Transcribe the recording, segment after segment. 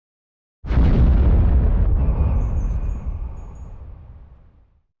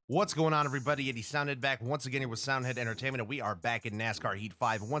What's going on, everybody? Eddie Soundhead back once again here with Soundhead Entertainment, and we are back in NASCAR Heat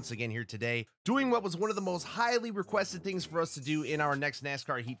 5 once again here today, doing what was one of the most highly requested things for us to do in our next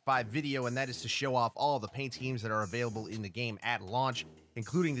NASCAR Heat 5 video, and that is to show off all the paint schemes that are available in the game at launch,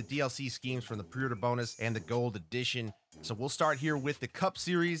 including the DLC schemes from the pre-order bonus and the Gold Edition. So we'll start here with the Cup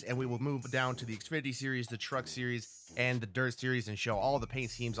Series, and we will move down to the Xfinity Series, the Truck Series, and the Dirt Series, and show all the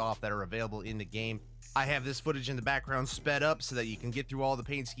paint schemes off that are available in the game. I have this footage in the background sped up so that you can get through all the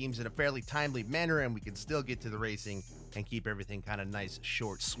paint schemes in a fairly timely manner, and we can still get to the racing and keep everything kind of nice,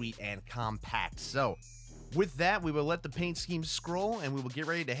 short, sweet, and compact. So with that, we will let the paint schemes scroll, and we will get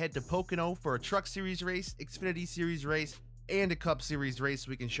ready to head to Pocono for a Truck Series race, Xfinity Series race, and a Cup Series race, so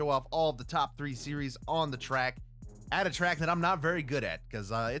we can show off all of the top 3 series on the track, at a track that I'm not very good at,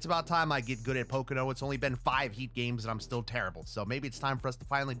 because it's about time I get good at Pocono. It's only been 5 Heat games, and I'm still terrible, so maybe it's time for us to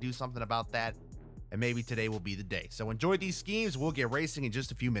finally do something about that. And maybe today will be the day. So enjoy these schemes. We'll get racing in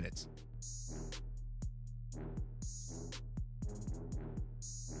just a few minutes.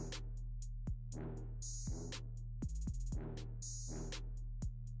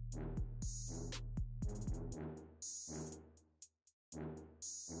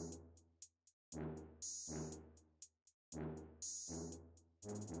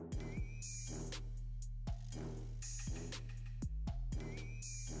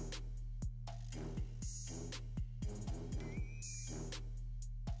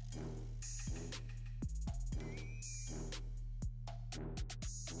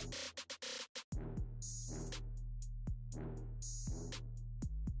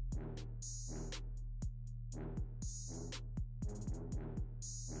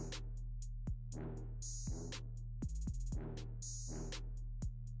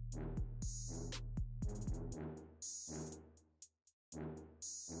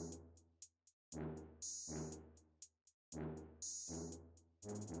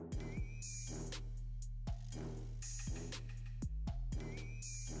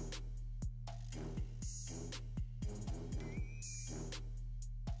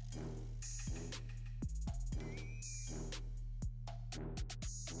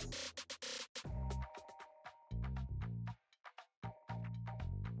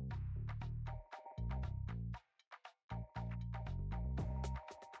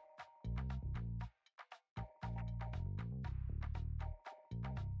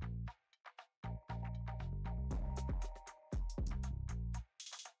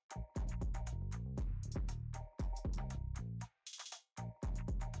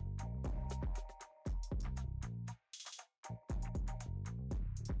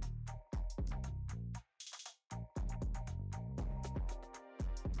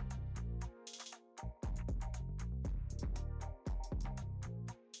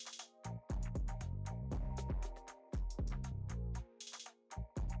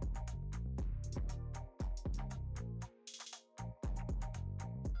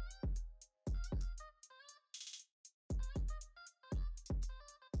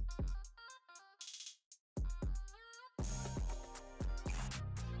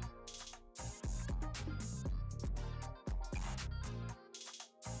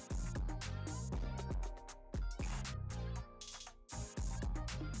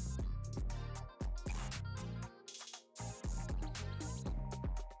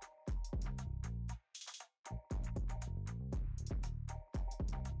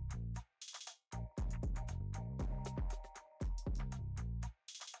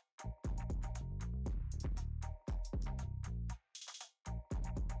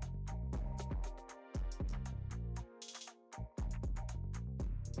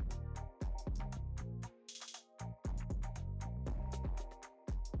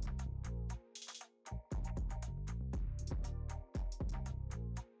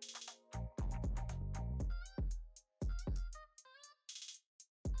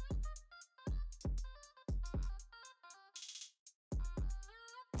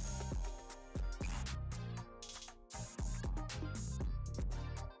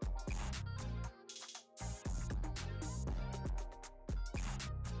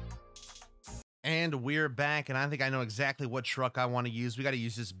 And we're back, and I think I know exactly what truck I want to use. We got to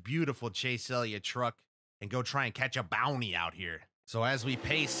use this beautiful Chase Elliott truck and go try and catch a bounty out here. So as we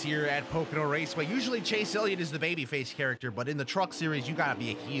pace here at Pocono Raceway, usually Chase Elliott is the babyface character, but in the Truck Series, you got to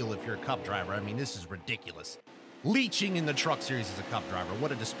be a heel if you're a Cup driver. I mean, this is ridiculous. Leeching in the Truck Series as a Cup driver.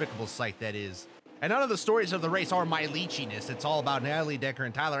 What a despicable sight that is. And none of the stories of the race are my leechiness. It's all about Natalie Decker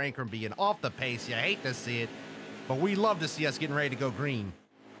and Tyler Ankrum being off the pace. You hate to see it, but we love to see us getting ready to go green.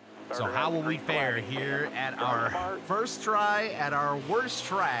 So how will we fare here at our first try at our worst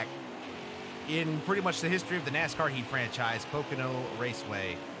track in pretty much the history of the NASCAR Heat franchise, Pocono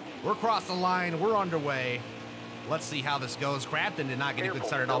Raceway? We're across the line. We're underway. Let's see how this goes. Crafton did not get a good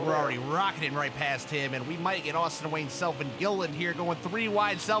start at all. We're already rocketing right past him, and we might get Austin Wayne, Self, and Gilliland here going 3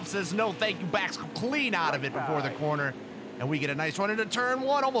 wide. Self says no, thank you. Backs clean out of it before the corner, and we get a nice run into turn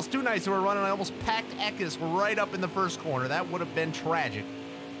 1. Almost too nice. We're running. I almost packed Eckes right up in the first corner. That would have been tragic.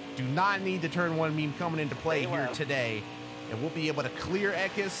 Do not need the turn 1 meme coming into play here today, and we'll be able to clear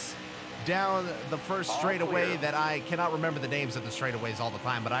Eckes down the first straightaway that I cannot remember the names of the straightaways all the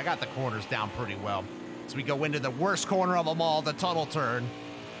time, but I got the corners down pretty well. So we go into the worst corner of them all, the tunnel turn.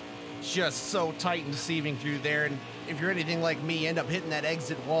 Just so tight and deceiving through there, and if you're anything like me, end up hitting that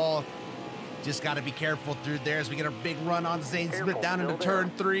exit wall. Just got to be careful through there as we get a big run on Zane Smith down into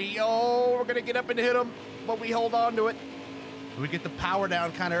turn 3. Oh, we're going to get up and hit him, but we hold on to it. We get the power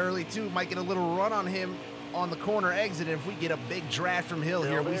down kind of early, too. Might get a little run on him on the corner exit, and if we get a big draft from Hill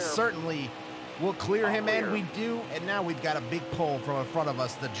here, we certainly will clear him, and we do. And now we've got a big pull from in front of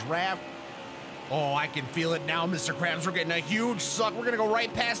us. The draft. Oh, I can feel it now, Mr. Krabs. We're getting a huge suck. We're going to go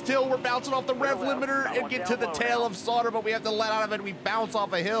right past Hill. We're bouncing off the rev limiter and get to the tail of Sauter, but we have to let out of it. We bounce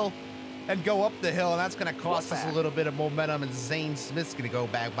off a hill and go up the hill, and that's going to cost us a little bit of momentum, and Zane Smith's going to go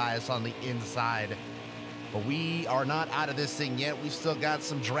back by us on the inside. But we are not out of this thing yet. We've still got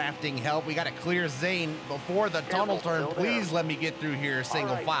some drafting help. We got to clear Zane before the tunnel turn. Please let me get through here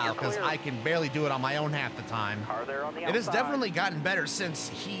single file, because I can barely do it on my own half the time. It has definitely gotten better since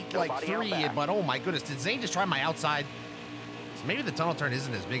Heat like 3, but oh my goodness, did Zane just try my outside? So maybe the tunnel turn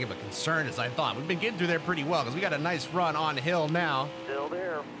isn't as big of a concern as I thought. We've been getting through there pretty well, because we got a nice run on Hill now. Still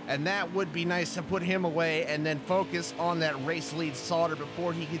there. And that would be nice to put him away and then focus on that race lead Sauter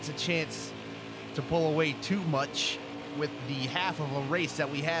before he gets a chance to pull away too much with the half of a race that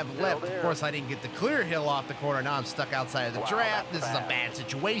we have left. Of course, I didn't get to clear Hill off the corner. Now I'm stuck outside of the draft. This is a bad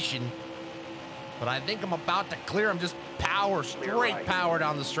situation. But I think I'm about to clear him. Just power, straight power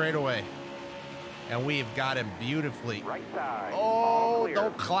down the straightaway. And we've got him beautifully. Oh,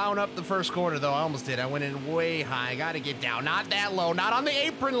 don't clown up the first corner, though. I almost did. I went in way high. Got to get down. Not that low. Not on the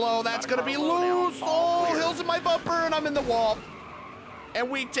apron low. That's going to be loose. Oh, Hill's in my bumper, and I'm in the wall. And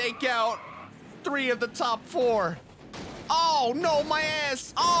we take out 3 of the top 4. Oh, no, my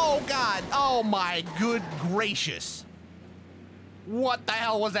ass. Oh, God. Oh, my good gracious. What the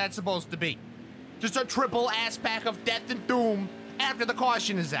hell was that supposed to be? Just a triple ass pack of death and doom after the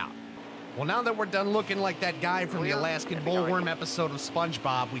caution is out. Well, now that we're done looking like that guy from the Alaskan Bullworm episode of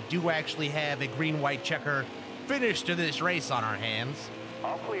SpongeBob, we do actually have a green-white checker finish to this race on our hands.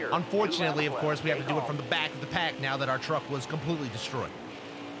 Unfortunately, of course, we have to do it from the back of the pack now that our truck was completely destroyed.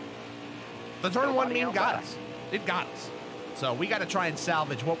 The turn 1 meme got us. It got us. So we got to try and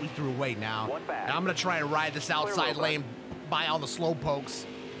salvage what we threw away now. And I'm going to try and ride this outside lane by all the slow pokes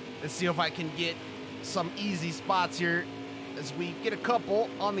and see if I can get some easy spots here as we get a couple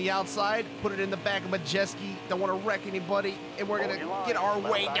on the outside, put it in the back of Majeski. Don't want to wreck anybody, and we're going to get our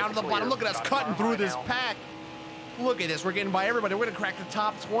way down to the bottom. Look at us cutting through this pack. Look at this. We're getting by everybody. We're going to crack the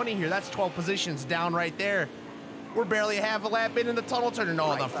top 20 here. That's 12 positions down right there. We're barely half a lap in the tunnel turn. And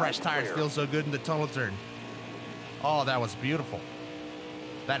oh, the fresh tires feel so good in the tunnel turn. Oh, that was beautiful.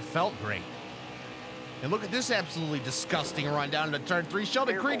 That felt great. And look at this absolutely disgusting run down into turn 3.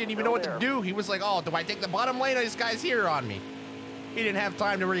 Sheldon Creed didn't even know what to do. He was like, oh, do I take the bottom lane? This guy's here on me. He didn't have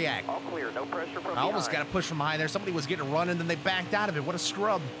time to react. All clear, no pressure from I almost got to push from behind there. Somebody was getting run, and then they backed out of it. What a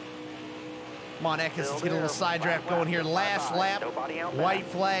scrub. Come on, Eckes, let's get a little side draft going here. Last lap. White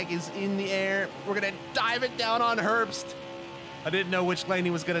flag is in the air. We're going to dive it down on Herbst. I didn't know which lane he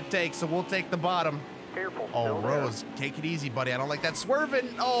was going to take, so we'll take the bottom. Careful. Oh, Rose, take it easy, buddy. I don't like that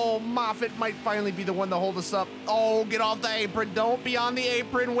swerving. Oh, Moffitt might finally be the one to hold us up. Oh, get off the apron. Don't be on the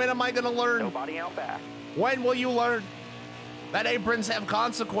apron. When am I going to learn? Nobody out back. When will you learn? That aprons have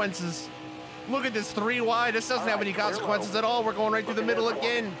consequences. Look at this 3 wide. This doesn't have any consequences at all. We're going right through the middle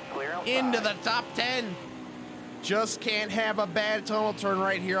again. Into the top 10. Just can't have a bad tunnel turn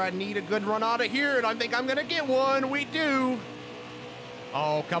right here. I need a good run out of here, and I think I'm going to get one. We do.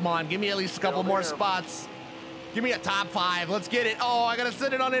 Oh, come on. Give me at least a couple more spots. Give me a top 5. Let's get it. Oh, I got to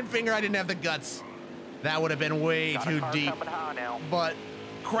send it on in finger. I didn't have the guts. That would have been way too deep. But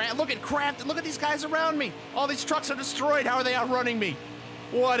look at Kraft. Look at these guys around me. All these trucks are destroyed. How are they outrunning me?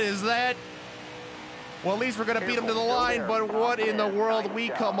 What is that? Well, at least we're going to beat them to the line, but what in the world? We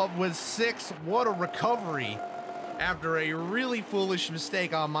come up with 6. What a recovery after a really foolish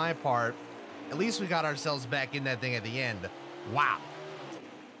mistake on my part. At least we got ourselves back in that thing at the end. Wow.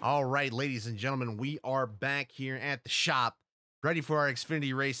 All right, ladies and gentlemen, we are back here at the shop, ready for our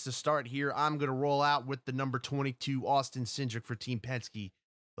Xfinity race to start here. I'm going to roll out with the number 22 Austin Cindric for Team Penske.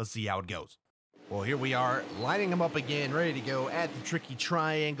 Let's see how it goes. Well, here we are, lining them up again, ready to go at the tricky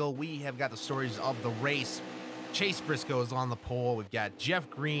triangle. We have got the stories of the race. Chase Briscoe is on the pole. We've got Jeff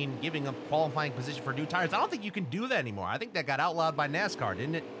Green giving up qualifying position for new tires. I don't think you can do that anymore. I think that got outlawed by NASCAR,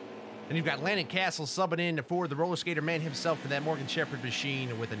 didn't it? And you've got Landon Castle subbing in for the roller skater man himself for that Morgan Shepherd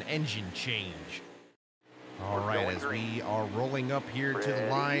machine with an engine change. All right, as we are rolling up here to the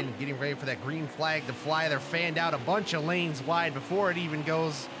line, getting ready for that green flag to fly. They're fanned out a bunch of lanes wide before it even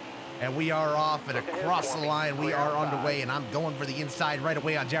goes. And we are off and across the line. We are underway, and I'm going for the inside right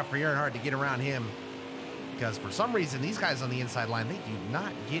away on Jeffrey Earnhardt to get around him. Because for some reason, these guys on the inside line, they do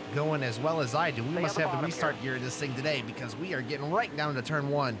not get going as well as I do. We must have the restart gear in this thing today because we are getting right down to turn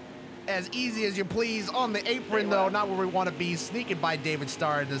one. As easy as you please on the apron, though, not where we want to be. Sneaking by David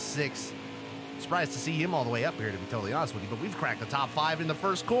Starr in the 6. Surprised to see him all the way up here, to be totally honest with you, but we've cracked the top 5 in the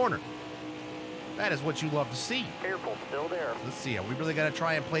first corner. That is what you love to see. Careful, still there. Let's see, are we really going to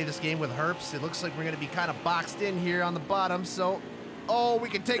try and play this game with Herps? It looks like we're going to be kind of boxed in here on the bottom, so... Oh, we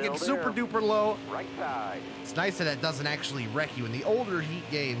can take it super duper low. Right side. It's nice that it doesn't actually wreck you. In the older Heat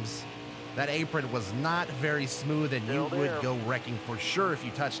games, that apron was not very smooth, and you would go wrecking for sure if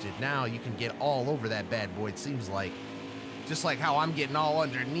you touched it. Now you can get all over that bad boy, it seems like. Just like how I'm getting all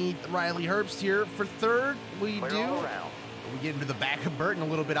underneath Riley Herbst here for third. We get into the back of Burton a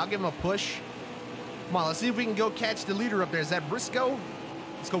little bit. I'll give him a push. Come on, let's see if we can go catch the leader up there. Is that Briscoe?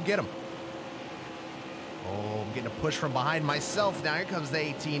 Let's go get him. Oh, I'm getting a push from behind myself. Now here comes the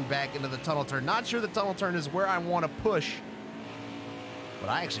 18 back into the tunnel turn. Not sure the tunnel turn is where I want to push. But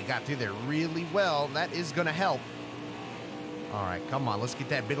I actually got through there really well. That is going to help. All right, come on. Let's get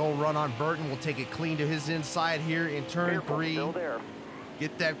that big old run on Burton. We'll take it clean to his inside here in turn 3. Still there.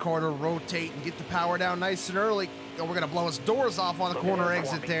 Get that car to rotate and get the power down nice and early. Oh, we're going to blow his doors off on the corner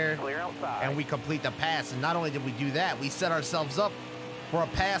exit there. And we complete the pass. And not only did we do that, we set ourselves up for a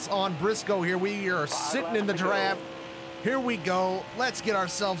pass on Briscoe here. We are sitting in the draft. Here we go. Let's get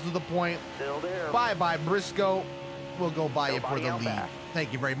ourselves to the point. Still there. Bye-bye, Briscoe. We'll go by you for the lead.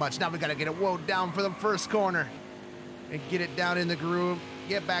 Thank you very much. Now we got to get it woed down for the first corner and get it down in the groove.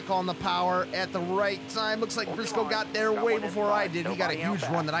 Get back on the power at the right time. Looks like Briscoe got there way before I did. He got a huge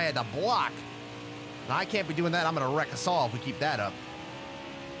run that I had to block. Now, I can't be doing that. I'm going to wreck us all if we keep that up.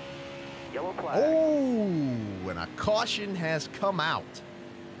 Yellow flag. Oh, and a caution has come out.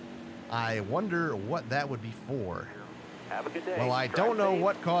 I wonder what that would be for. Have a good day. Well, I don't know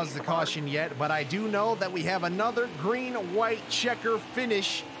what caused the caution yet, but I do know that we have another green-white checker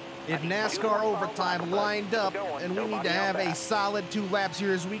finish in NASCAR overtime lined up, and we need to have a solid 2 laps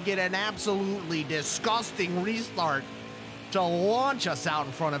here as we get an absolutely disgusting restart to launch us out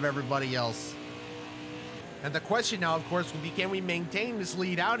in front of everybody else. And the question now, of course, will be, can we maintain this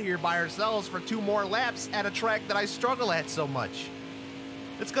lead out here by ourselves for 2 more laps at a track that I struggle at so much?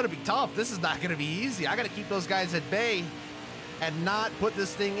 It's going to be tough. This is not going to be easy. I got to keep those guys at bay and not put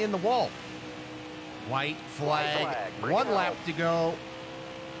this thing in the wall. White flag. 1 lap to go.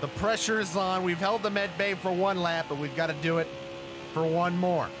 The pressure is on. We've held them at bay for 1 lap, but we've got to do it for 1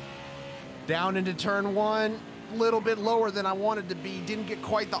 more. Down into turn 1. Little bit lower than I wanted to be. Didn't get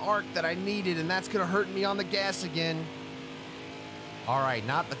quite the arc that I needed, and that's going to hurt me on the gas again. All right,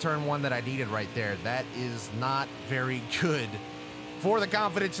 not the turn 1 that I needed right there. That is not very good for the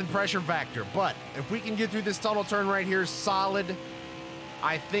confidence and pressure factor. But if we can get through this tunnel turn right here solid,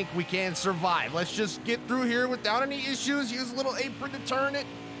 I think we can survive. Let's just get through here without any issues. Use a little apron to turn it.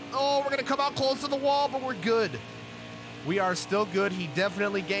 Oh, we're going to come out close to the wall, but we're good. We are still good. He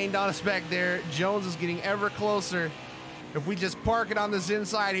definitely gained on us back there. Jones is getting ever closer. If we just park it on this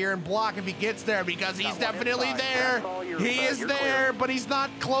inside here and block if he gets there, because he's definitely there. He is there, but he's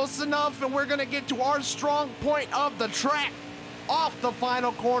not close enough, and we're going to get to our strong point of the track. Off the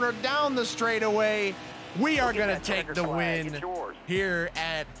final corner, down the straightaway. We are going to take the win here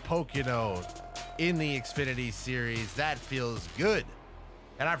at Pocono in the Xfinity Series. That feels good.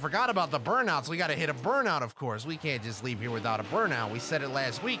 And I forgot about the burnouts. We got to hit a burnout, of course. We can't just leave here without a burnout. We said it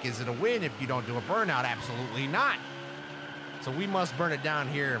last week. Is it a win if you don't do a burnout? Absolutely not. So we must burn it down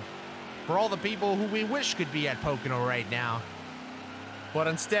here for all the people who we wish could be at Pocono right now. But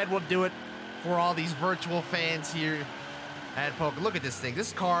instead, we'll do it for all these virtual fans here at Pocono. Look at this thing.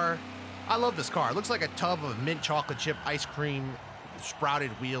 This car, I love this car. It looks like a tub of mint chocolate chip ice cream, sprouted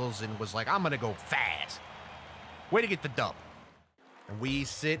wheels, and was like, I'm going to go fast. Way to get the dub. And we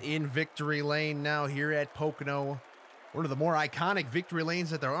sit in victory lane now here at Pocono, one of the more iconic victory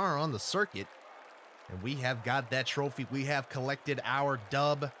lanes that there are on the circuit. And we have got that trophy. We have collected our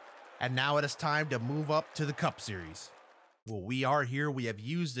dub, and now it is time to move up to the Cup Series. Well, we are here. We have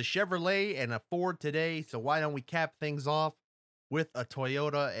used the Chevrolet and a Ford today, so why don't we cap things off with a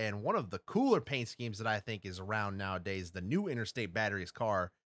Toyota and one of the cooler paint schemes that I think is around nowadays. The new Interstate Batteries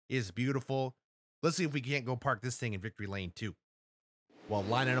car is beautiful. Let's see if we can't go park this thing in Victory Lane too. Well,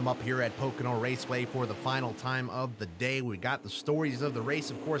 lining them up here at Pocono Raceway for the final time of the day. We got the stories of the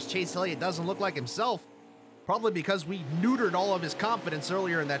race. Of course, Chase Elliott doesn't look like himself, probably because we neutered all of his confidence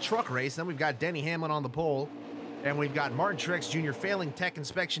earlier in that truck race. Then we've got Denny Hamlin on the pole, and we've got Martin Truex Jr. failing tech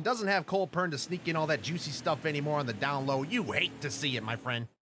inspection. Doesn't have Cole Pern to sneak in all that juicy stuff anymore on the down low. You hate to see it, my friend.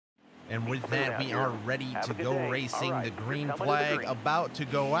 And with that, we are ready to go racing. The green flag about to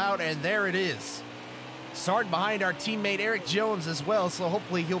go out, and there it is. Starting behind our teammate Eric Jones as well, so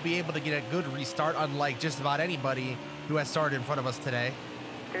hopefully he'll be able to get a good restart, unlike just about anybody who has started in front of us today.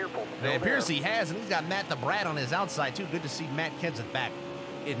 Careful. It appears he has, and he's got Matt the Brat on his outside too. Good to see Matt Kenseth back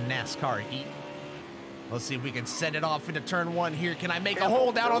in NASCAR Heat. Let's see if we can send it off into turn one here. Can I make a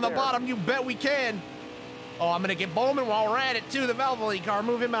hole down on the bottom? You bet we can. Oh, I'm going to get Bowman while we're at it too. The Valvoline car,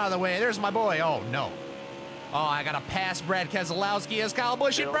 move him out of the way. There's my boy. Oh, no. Oh, I got to pass Brad Keselowski as Kyle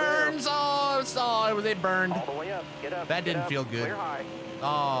Busch. It burns. It burned. All the way up. Get up. That didn't feel good.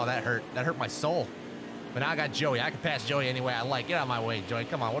 Oh, that hurt. That hurt my soul. But now I got Joey. I can pass Joey any way I like. Get out of my way, Joey.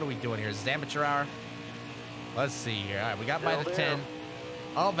 Come on. What are we doing here? Is this amateur hour? Let's see here. All right, we got by the 10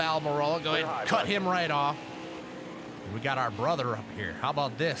 of Almirola. Go ahead and cut him right off. We got our brother up here. How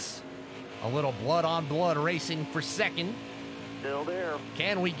about this? A little blood on blood racing for second. Still there.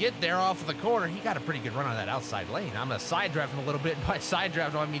 Can we get there off of the corner? He got a pretty good run on that outside lane. I'm going to side draft him a little bit. By side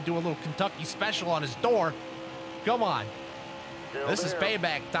draft, I mean do a little Kentucky special on his door. Come on. This is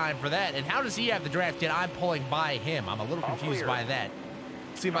payback time for that. And how does he have the draft yet? I'm pulling by him. I'm a little confused by that.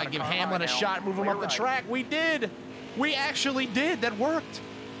 See if I can give Hamlin a shot, move him up the track. We did. We actually did. That worked.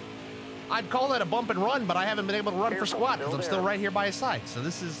 I'd call that a bump and run, but I haven't been able to run for squat because I'm still right here by his side. So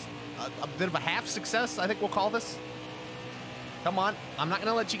this is a bit of a half success, I think we'll call this. Come on. I'm not going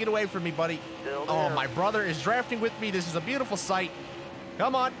to let you get away from me, buddy. Oh, my brother is drafting with me. This is a beautiful sight.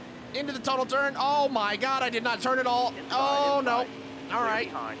 Come on. Into the tunnel turn. Oh, my God. I did not turn it all. Oh, no. All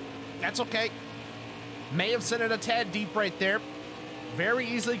right. That's okay. May have sent it a tad deep right there. Very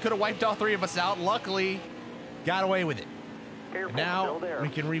easily could have wiped all three of us out. Luckily, got away with it. And now we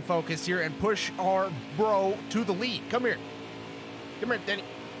can refocus here and push our bro to the lead. Come here. Come here, Denny.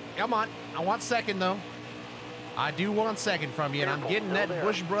 Come on. I want second, though. I do want second from you, and I'm getting that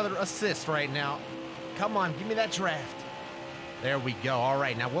Busch brother assist right now. Come on, give me that draft. There we go. All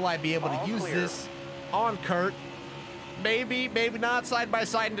right, now will I be able to use this on Kurt? Maybe, maybe not. Side by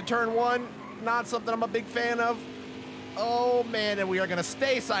side into turn one. Not something I'm a big fan of. Oh, man, and we are going to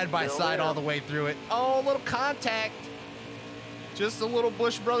stay side by side all the way through it. Oh, a little contact. Just a little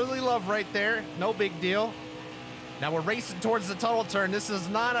Busch brotherly love right there. No big deal. Now we're racing towards the tunnel turn. This is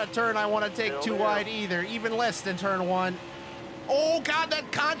not a turn I want to take too wide either, even less than turn one. Oh, God,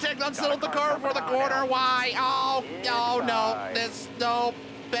 that contact unsettled the car for the corner. Why? Oh, oh, no. This, no,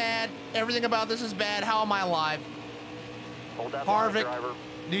 bad. Everything about this is bad. How am I alive? Harvick,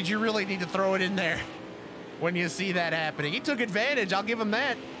 did you really need to throw it in there when you see that happening? He took advantage. I'll give him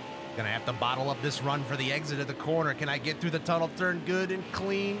that. Gonna have to bottle up this run for the exit of the corner. Can I get through the tunnel turn good and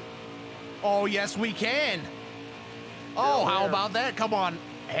clean? Oh, yes, we can. Oh, how about that? Come on,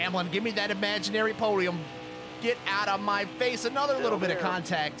 Hamlin, give me that imaginary podium. Get out of my face. Another little bit of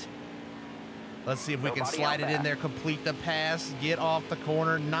contact. Let's see if we can slide it in there, complete the pass, get off the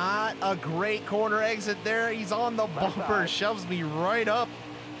corner. Not a great corner exit there. He's on the bumper, shoves me right up.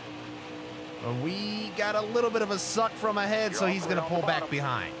 We got a little bit of a suck from ahead, so he's going to pull back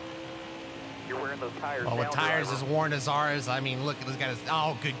behind. You're wearing those tires. Oh, with tires as worn as ours. I mean, look at this guy.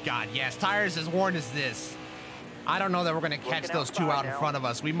 Oh, good God, yes. Tires as worn as this. I don't know that we're going to catch those two out in front of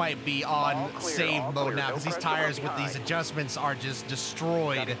us. We might be on save mode now because these tires with these adjustments are just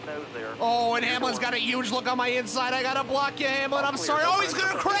destroyed. Oh, and Hamlin's got a huge look on my inside. I got to block you, Hamlin. I'm sorry. Oh, he's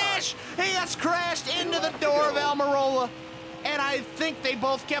going to crash. He has crashed into the door of Almirola. And I think they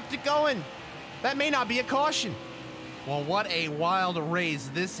both kept it going. That may not be a caution. Well, what a wild race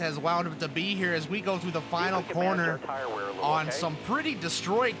this has wound up to be here as we go through the final corner on some pretty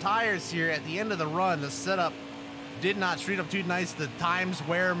destroyed tires here at the end of the run. The setup did not treat up too nice. The times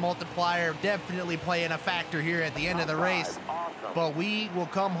wear multiplier definitely playing a factor here at the end of the race. But we will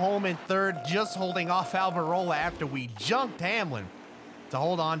come home in third, just holding off Almirola after we junked Hamlin to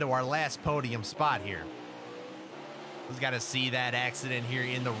hold on to our last podium spot here. We've got to see that accident here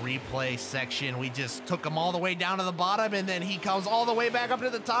in the replay section. We just took him all the way down to the bottom, and then he comes all the way back up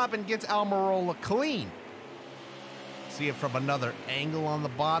to the top and gets Almirola clean. See it from another angle on the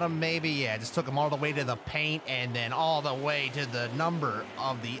bottom, maybe. Yeah, just took him all the way to the paint and then all the way to the number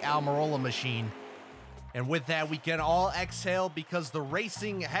of the Almirola machine. And with that, we can all exhale because the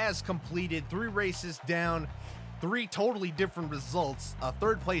racing has completed. 3 races down, 3 totally different results. A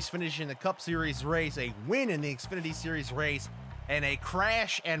 3rd place finish in the Cup Series race, a win in the Xfinity Series race, and a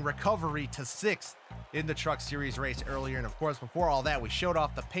crash and recovery to 6th in the Truck Series race earlier. And of course, before all that, we showed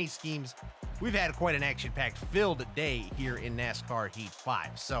off the paint schemes. We've had quite an action-packed filled day here in NASCAR Heat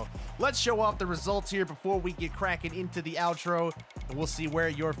 5. So let's show off the results here before we get cracking into the outro. And we'll see where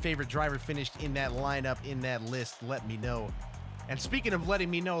your favorite driver finished in that lineup, in that list. Let me know. And speaking of letting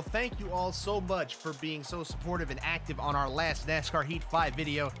me know, thank you all so much for being so supportive and active on our last NASCAR Heat 5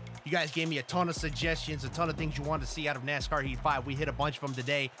 video. You guys gave me a ton of suggestions, a ton of things you wanted to see out of NASCAR Heat 5. We hit a bunch of them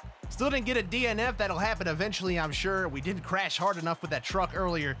today. Still didn't get a DNF. That'll happen eventually, I'm sure. We didn't crash hard enough with that truck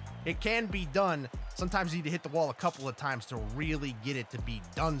earlier. It can be done. Sometimes you need to hit the wall a couple of times to really get it to be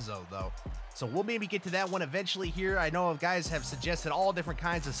donezo, though. So we'll maybe get to that one eventually here. I know guys have suggested all different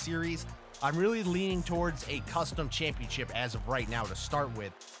kinds of series. I'm really leaning towards a custom championship as of right now to start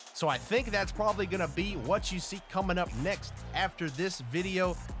with. So I think that's probably going to be what you see coming up next after this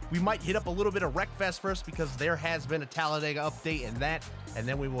video. We might hit up a little bit of Wreckfest first because there has been a Talladega update and that, and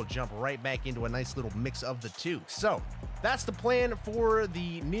then we will jump right back into a nice little mix of the two. So that's the plan for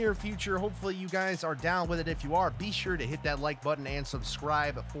the near future. Hopefully you guys are down with it. If you are, be sure to hit that like button and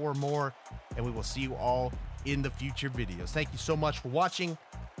subscribe for more, and we will see you all in the future videos. Thank you so much for watching.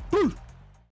 Boo!